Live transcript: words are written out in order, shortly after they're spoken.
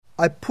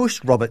I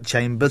pushed Robert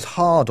Chambers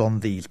hard on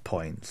these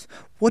points.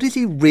 What is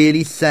he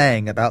really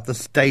saying about the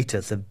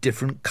status of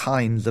different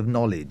kinds of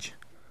knowledge?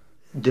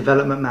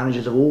 Development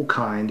managers of all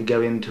kinds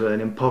go into an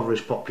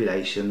impoverished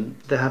population.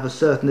 They have a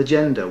certain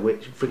agenda,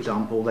 which, for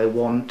example, they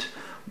want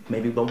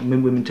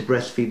women to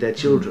breastfeed their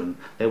children.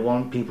 They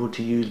want people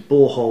to use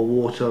borehole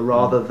water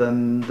rather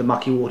than the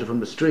mucky water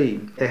from the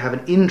stream. They have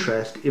an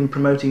interest in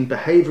promoting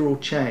behavioural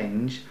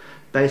change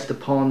based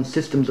upon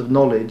systems of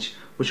knowledge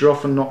which are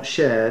often not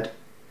shared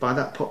by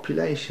that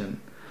population.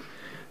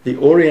 The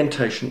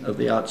orientation of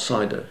the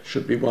outsider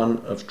should be one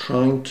of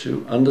trying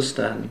to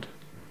understand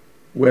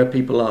where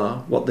people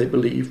are, what they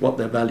believe, what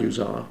their values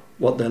are,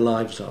 what their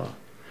lives are,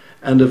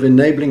 and of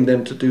enabling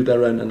them to do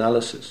their own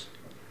analysis.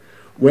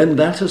 When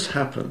that has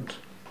happened,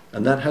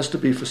 and that has to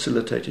be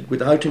facilitated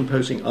without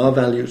imposing our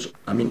values,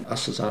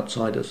 us as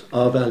outsiders,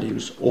 our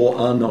values or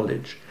our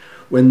knowledge,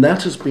 when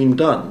that has been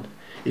done,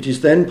 it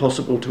is then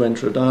possible to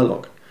enter a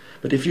dialogue.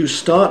 But if you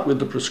start with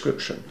the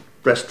prescription,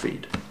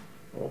 breastfeed,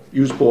 or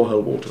use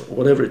borehole water, or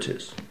whatever it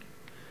is,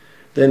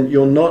 then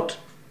you're not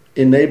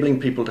enabling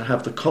people to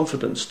have the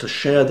confidence to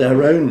share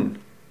their own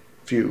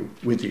view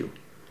with you.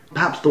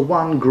 Perhaps the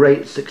one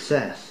great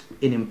success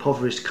in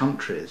impoverished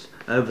countries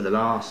over the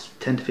last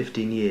 10 to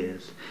 15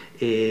 years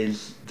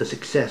is the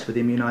success with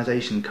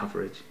immunisation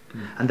coverage.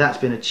 And that's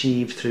been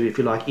achieved through, if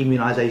you like,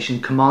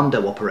 immunisation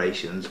commando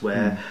operations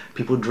where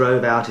people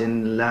drove out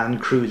in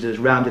Land Cruisers,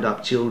 rounded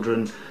up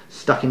children,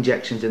 stuck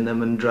injections in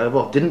them and drove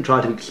off. Didn't try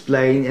to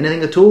explain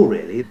anything at all,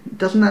 really.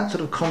 Doesn't that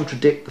sort of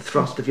contradict the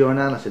thrust of your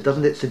analysis?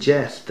 Doesn't it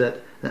suggest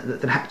that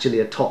actually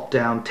a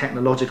top-down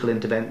technological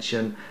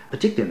intervention,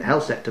 particularly in the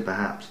health sector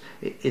perhaps,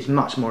 is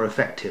much more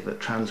effective at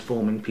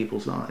transforming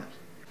people's lives?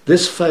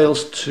 This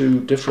fails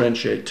to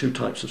differentiate two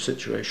types of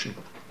situation.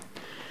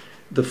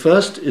 The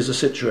first is a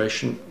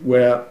situation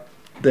where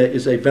there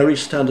is a very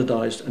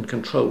standardized and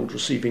controlled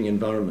receiving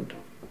environment,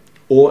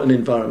 or an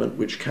environment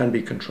which can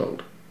be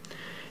controlled.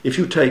 If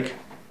you take,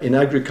 in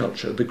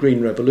agriculture, the Green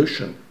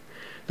Revolution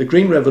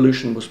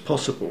was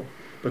possible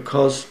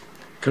because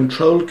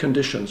controlled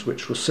conditions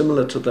which were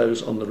similar to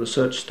those on the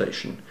research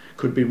station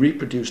could be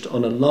reproduced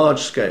on a large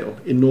scale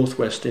in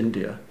northwest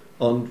India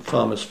on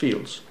farmers'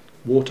 fields.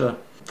 Water,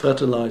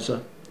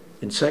 fertilizer,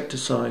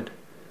 insecticide,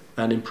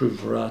 and improved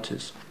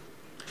varieties.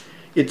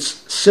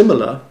 It's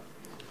similar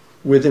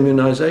with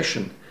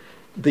immunization.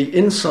 The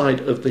inside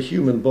of the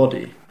human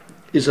body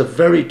is a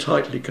very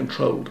tightly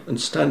controlled and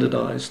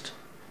standardized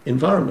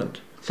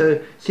environment. So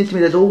it seems to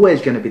me there's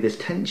always going to be this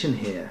tension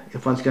here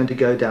if one's going to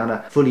go down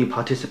a fully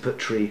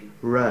participatory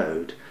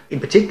road. In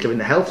particular in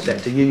the health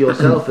sector, you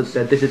yourself have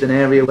said this is an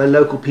area where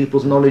local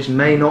people's knowledge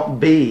may not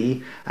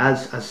be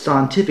as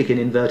scientific in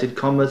inverted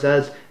commas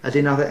as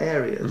in other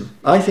areas.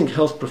 I think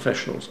health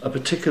professionals are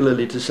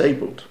particularly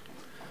disabled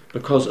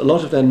because a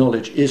lot of their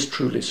knowledge is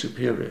truly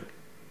superior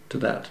to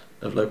that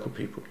of local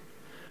people.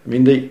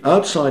 The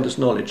outsider's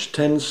knowledge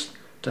tends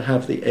to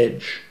have the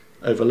edge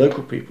over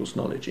local people's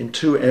knowledge in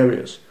two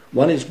areas.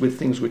 One is with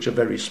things which are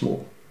very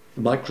small,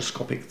 the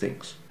microscopic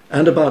things,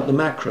 and about the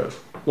macro,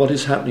 what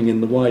is happening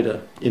in the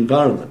wider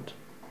environment,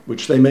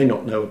 which they may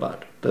not know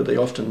about, though they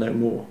often know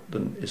more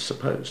than is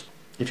supposed.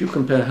 If you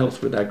compare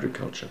health with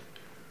agriculture,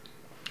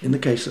 in the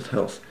case of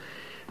health,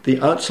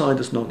 the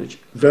outsider's knowledge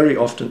very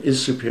often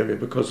is superior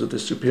because of the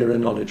superior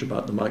knowledge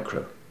about the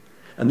micro.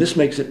 And this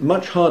makes it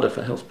much harder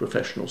for health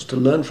professionals to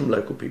learn from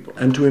local people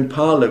and to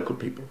empower local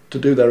people to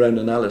do their own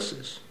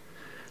analysis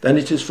than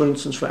it is, for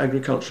instance, for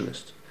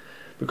agriculturalists.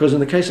 Because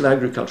in the case of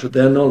agriculture,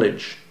 their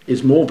knowledge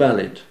is more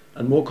valid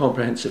and more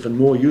comprehensive and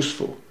more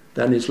useful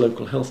than is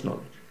local health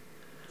knowledge.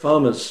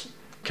 Farmers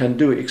can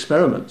do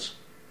experiments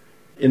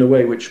in a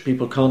way which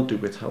people can't do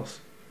with health.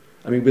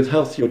 With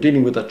health, you're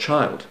dealing with a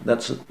child.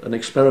 That's an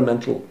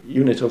experimental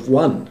unit of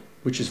one,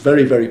 which is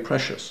very, very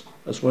precious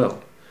as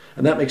well.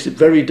 And that makes it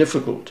very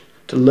difficult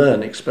to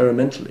learn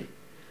experimentally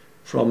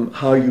from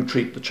how you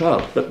treat the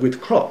child. But with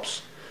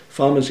crops,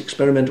 farmers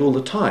experiment all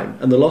the time,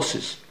 and the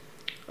losses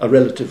are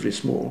relatively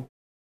small.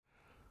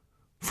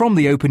 From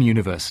the Open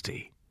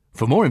University.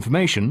 For more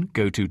information,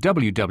 go to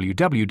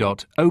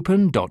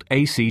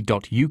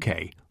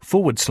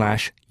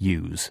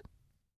www.open.ac.uk/use.